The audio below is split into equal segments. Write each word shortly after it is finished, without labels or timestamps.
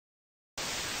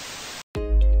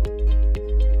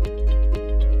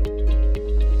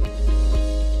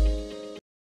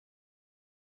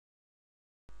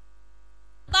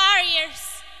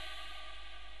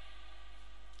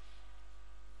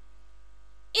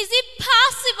Is it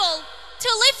possible to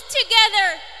live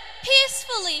together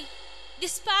peacefully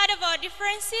despite of our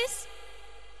differences?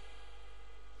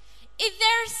 If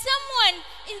there's someone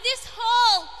in this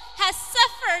hall has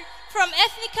suffered from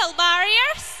ethnical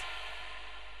barriers,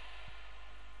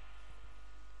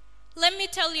 let me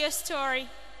tell you a story.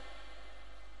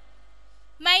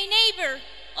 My neighbor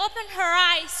opened her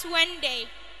eyes one day,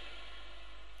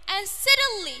 and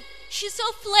suddenly she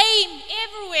saw flame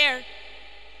everywhere.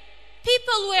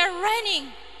 People were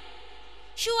running.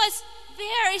 She was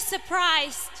very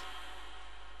surprised.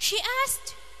 She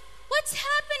asked, "What's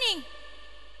happening?"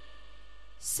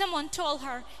 Someone told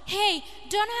her, "Hey,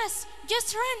 don't ask,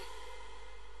 just run."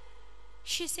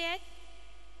 She said,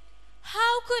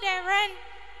 "How could I run?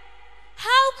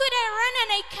 How could I run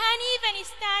and I can't even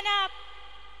stand up?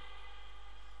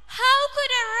 How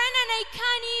could I run and I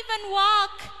can't even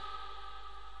walk?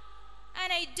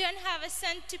 And I don't have a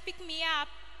son to pick me up."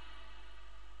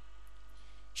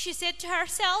 She said to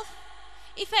herself,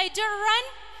 "If I don't run,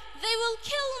 they will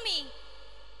kill me."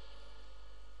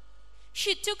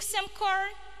 She took some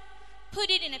corn, put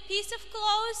it in a piece of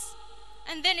clothes,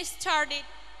 and then started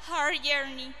her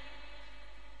journey.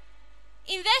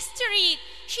 In the street,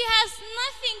 she has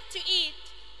nothing to eat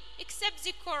except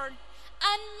the corn,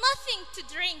 and nothing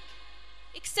to drink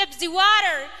except the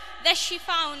water that she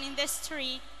found in the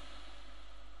street.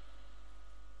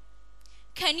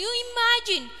 Can you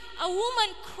imagine a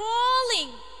woman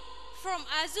crawling from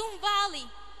Azum Valley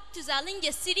to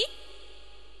Zalinja city?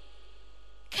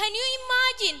 Can you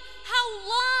imagine how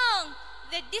long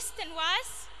the distance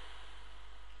was?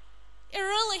 It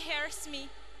really hurts me.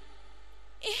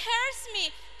 It hurts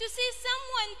me to see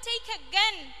someone take a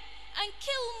gun and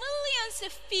kill millions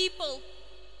of people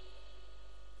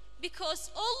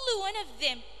because only one of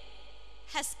them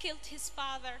has killed his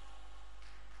father.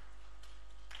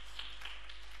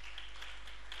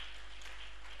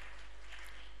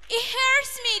 It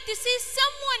hurts me to see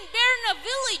someone burn a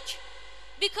village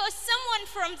because someone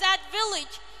from that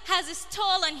village has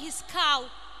stolen his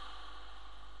cow.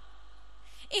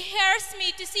 It hurts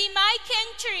me to see my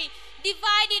country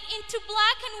divided into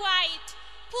black and white,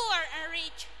 poor and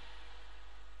rich.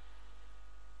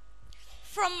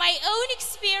 From my own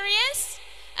experience,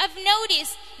 I've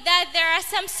noticed that there are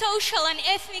some social and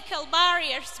ethnical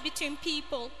barriers between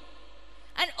people.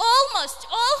 And almost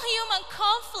all human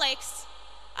conflicts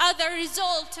are the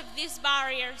result of these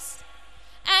barriers.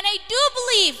 And I do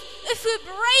believe if we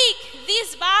break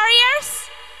these barriers,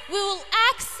 we will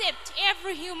accept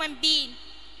every human being,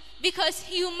 because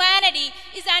humanity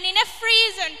is an enough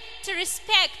reason to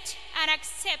respect and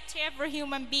accept every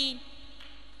human being.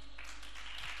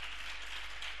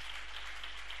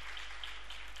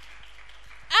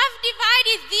 I've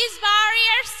divided these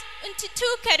barriers into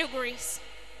two categories: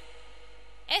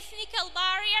 ethnical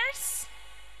barriers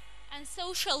and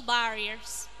social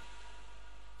barriers.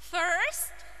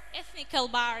 First, ethnical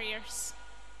barriers.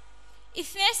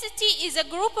 Ethnicity is a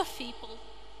group of people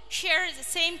share the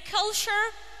same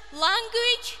culture,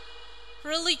 language,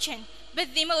 religion,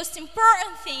 but the most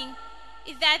important thing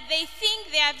is that they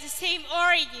think they have the same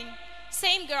origin,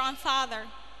 same grandfather.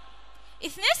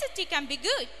 Ethnicity can be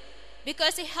good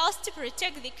because it helps to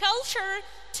protect the culture,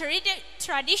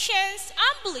 traditions,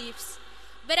 and beliefs.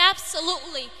 But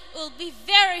absolutely, it will be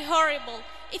very horrible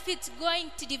if it's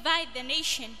going to divide the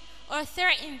nation or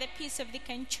threaten the peace of the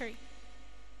country.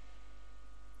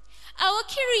 Our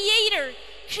Creator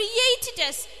created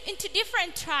us into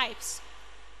different tribes.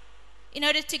 In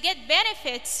order to get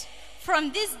benefits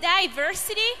from this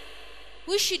diversity,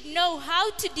 we should know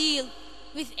how to deal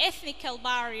with ethnical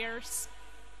barriers.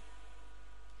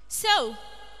 So,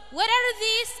 what are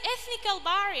these ethnical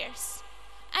barriers,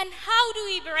 and how do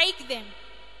we break them?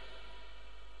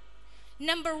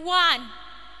 Number one,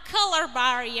 color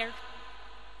barrier.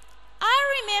 I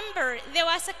remember there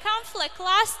was a conflict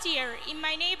last year in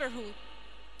my neighborhood.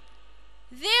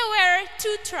 There were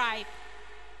two tribes,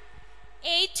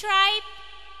 A tribe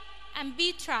and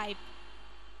B tribe.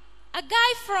 A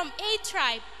guy from A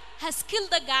tribe has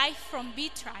killed a guy from B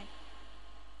tribe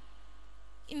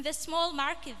in the small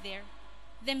market there.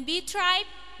 Then B tribe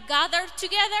gathered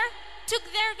together, took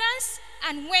their guns,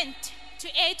 and went to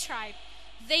A tribe.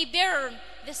 They burned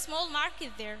the small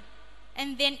market there.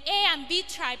 And then A and B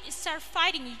tribe start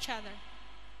fighting each other.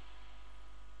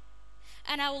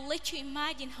 And I will let you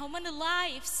imagine how many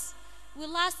lives we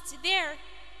lost there.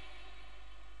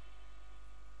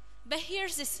 But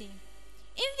here's the thing.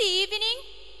 In the evening,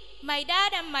 my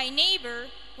dad and my neighbor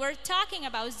were talking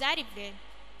about that event,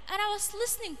 and I was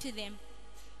listening to them.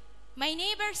 My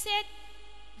neighbor said,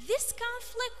 "This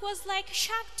conflict was like a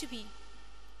shock to me.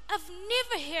 I've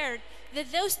never heard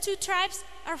that those two tribes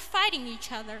are fighting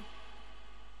each other.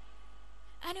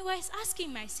 And I was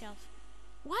asking myself,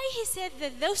 why he said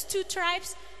that those two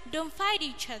tribes don't fight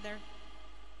each other?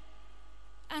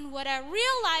 And what I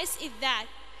realized is that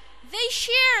they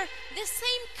share the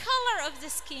same color of the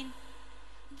skin.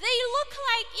 They look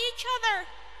like each other.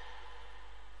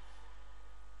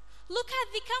 Look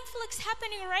at the conflicts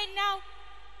happening right now.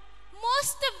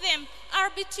 Most of them are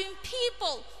between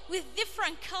people with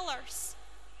different colors.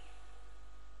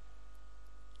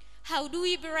 How do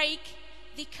we break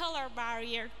the color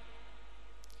barrier?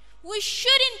 We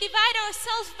shouldn't divide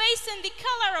ourselves based on the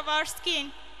color of our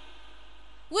skin.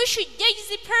 We should judge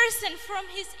the person from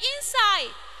his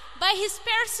inside by his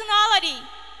personality.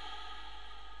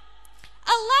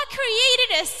 Allah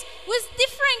created us with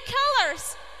different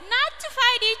colors, not to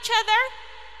fight each other,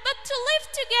 but to live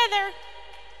together.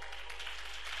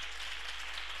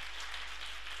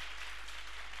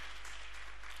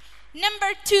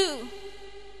 Number 2,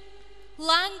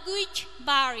 language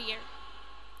barrier.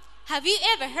 Have you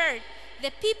ever heard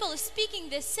that people speaking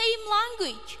the same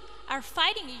language are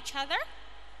fighting each other?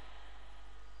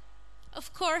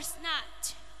 Of course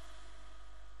not.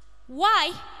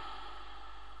 Why?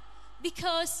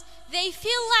 Because they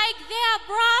feel like they are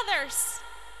brothers.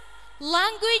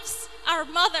 Languages are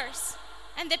mothers,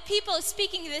 and the people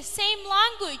speaking the same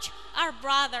language are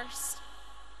brothers.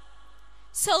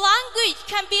 So language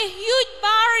can be a huge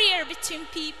barrier between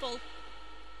people.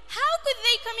 How could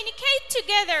they communicate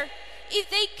together if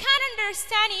they can't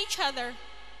understand each other?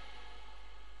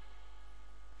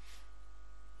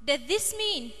 Does this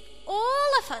mean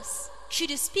all of us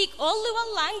should speak only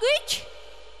one language?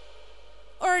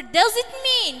 Or does it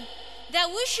mean that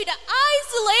we should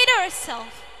isolate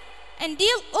ourselves and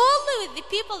deal only with the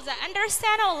people that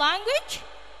understand our language?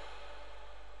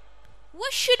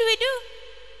 What should we do?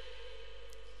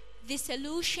 The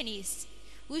solution is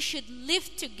we should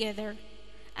live together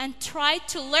and try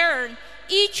to learn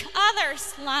each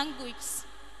other's language.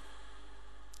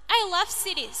 I love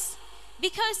cities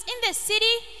because in the city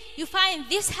you find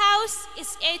this house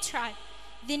is A tribe,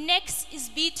 the next is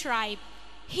B tribe,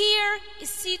 here is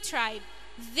C tribe,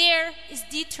 there is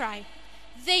D tribe.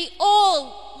 They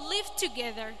all live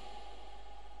together.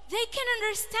 They can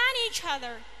understand each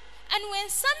other. And when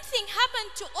something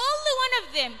happened to only one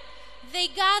of them, they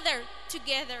gather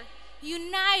together,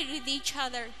 unite with each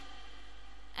other,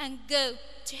 and go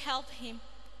to help him.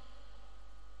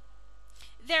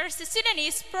 There's a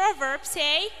Sudanese proverb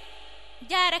say,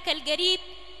 جارك القريب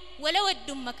ولو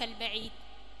الدمك البعيد.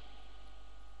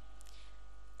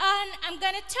 And I'm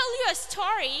going to tell you a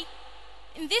story.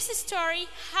 In this story,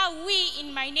 how we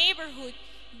in my neighborhood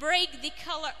break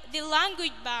the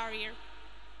language barrier.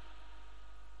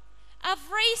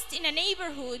 I've raised in a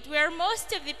neighborhood where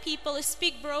most of the people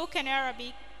speak broken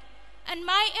Arabic, and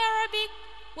my Arabic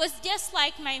was just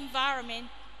like my environment.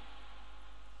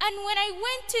 And when I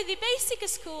went to the basic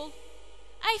school,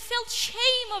 I felt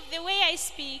shame of the way I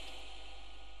speak.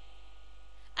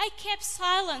 I kept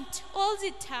silent all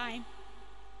the time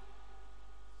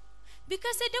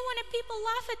because I don't want people to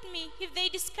laugh at me if they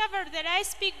discover that I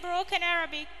speak broken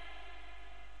Arabic.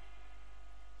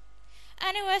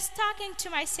 And I was talking to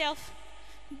myself,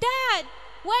 Dad,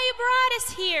 why you brought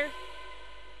us here?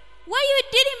 Why you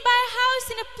didn't buy a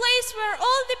house in a place where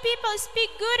all the people speak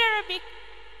good Arabic?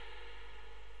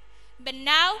 But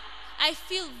now I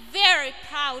feel very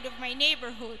proud of my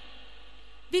neighborhood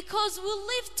because we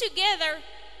live together.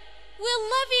 We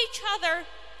love each other,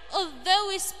 although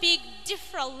we speak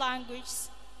different languages.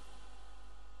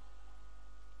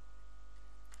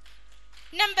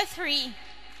 Number 3,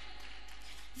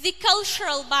 the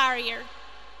cultural barrier.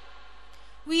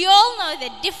 We all know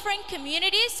that different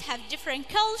communities have different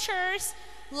cultures,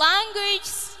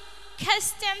 languages,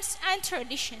 customs, and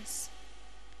traditions.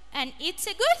 And it's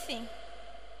a good thing,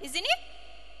 isn't it?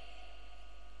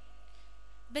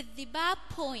 But the bad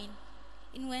point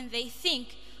is when they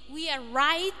think we are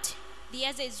right, the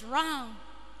other is wrong.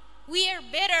 We are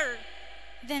better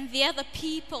than the other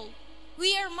people.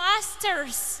 We are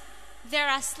masters, they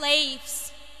are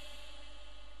slaves.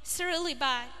 It's really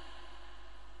bad.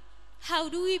 How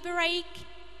do we break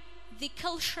the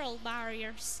cultural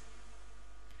barriers?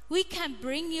 We can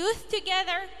bring youth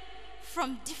together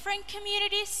from different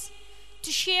communities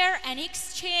to share and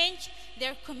exchange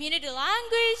their community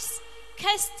language,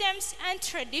 customs, and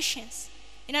traditions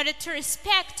in order to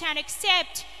respect and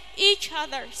accept each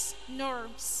other's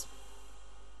norms.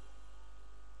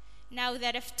 Now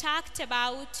that I've talked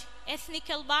about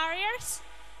ethnical barriers,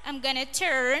 I'm going to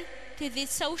turn to the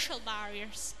social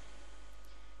barriers.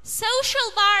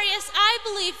 Social barriers, I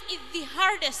believe, is the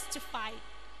hardest to fight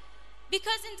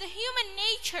Because in the human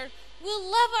nature, we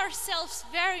love ourselves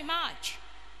very much.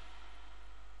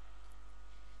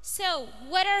 So,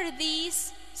 what are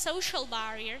these social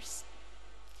barriers?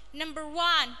 Number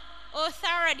one,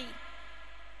 authority,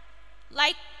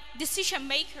 like decision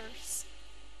makers.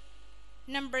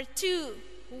 Number two,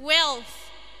 wealth,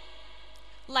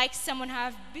 like someone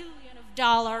have billions of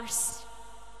dollars.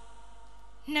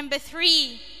 Number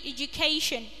three,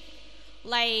 education,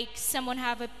 like someone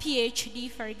have a PhD,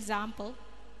 for example.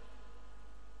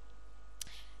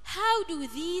 How do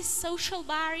these social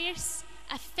barriers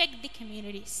affect the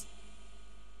communities?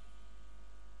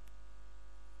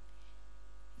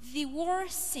 The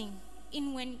worst thing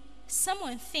in when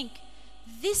someone think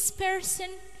this person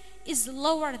is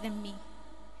lower than me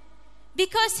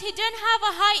because he don't have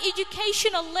a high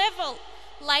educational level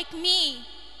like me,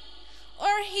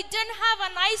 or he don't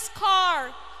have a nice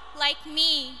car like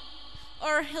me,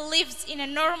 or he lives in a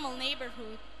normal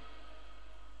neighborhood.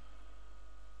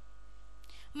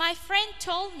 My friend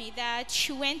told me that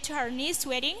she went to her niece's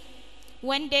wedding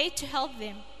one day to help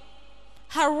them.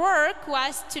 Her work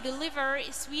was to deliver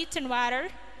sweet and water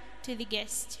to the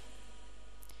guests.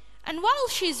 And while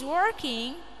she's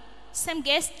working, some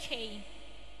guests came.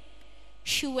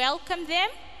 She welcomed them,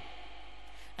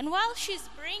 and while she's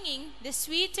bringing the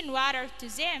sweet and water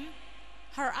to them,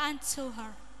 her aunt saw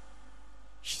her.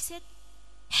 She said,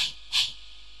 "Hey,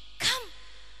 come.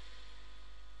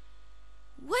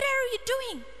 What are you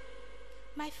doing?"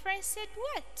 My friend said,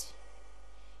 "What?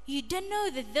 You don't know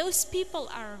that those people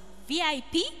are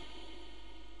VIP?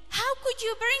 How could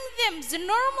you bring them the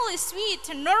normal sweet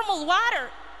and normal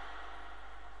water?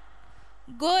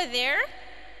 Go there,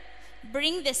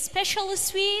 bring the special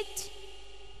sweet,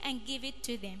 and give it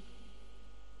to them."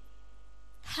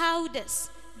 How does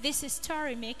this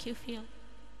story make you feel?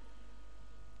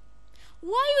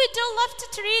 Why we don't love to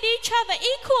treat each other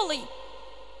equally?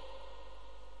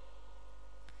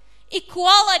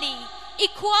 Equality,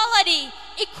 equality,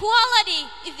 equality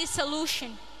is the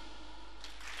solution.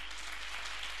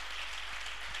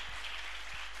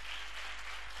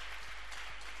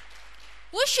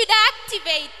 We should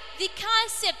activate the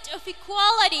concept of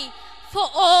equality for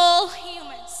all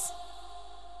humans.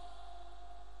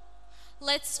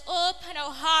 Let's open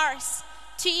our hearts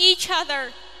to each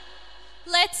other.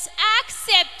 Let's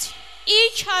accept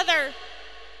each other.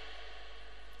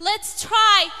 Let's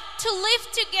try to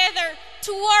live together,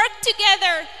 to work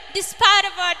together despite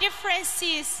of our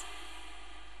differences.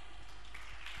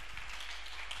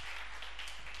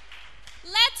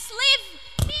 Let's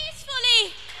live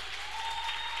peacefully.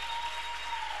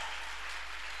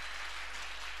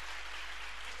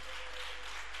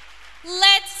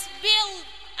 Let's build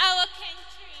our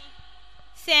country.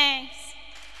 Thanks.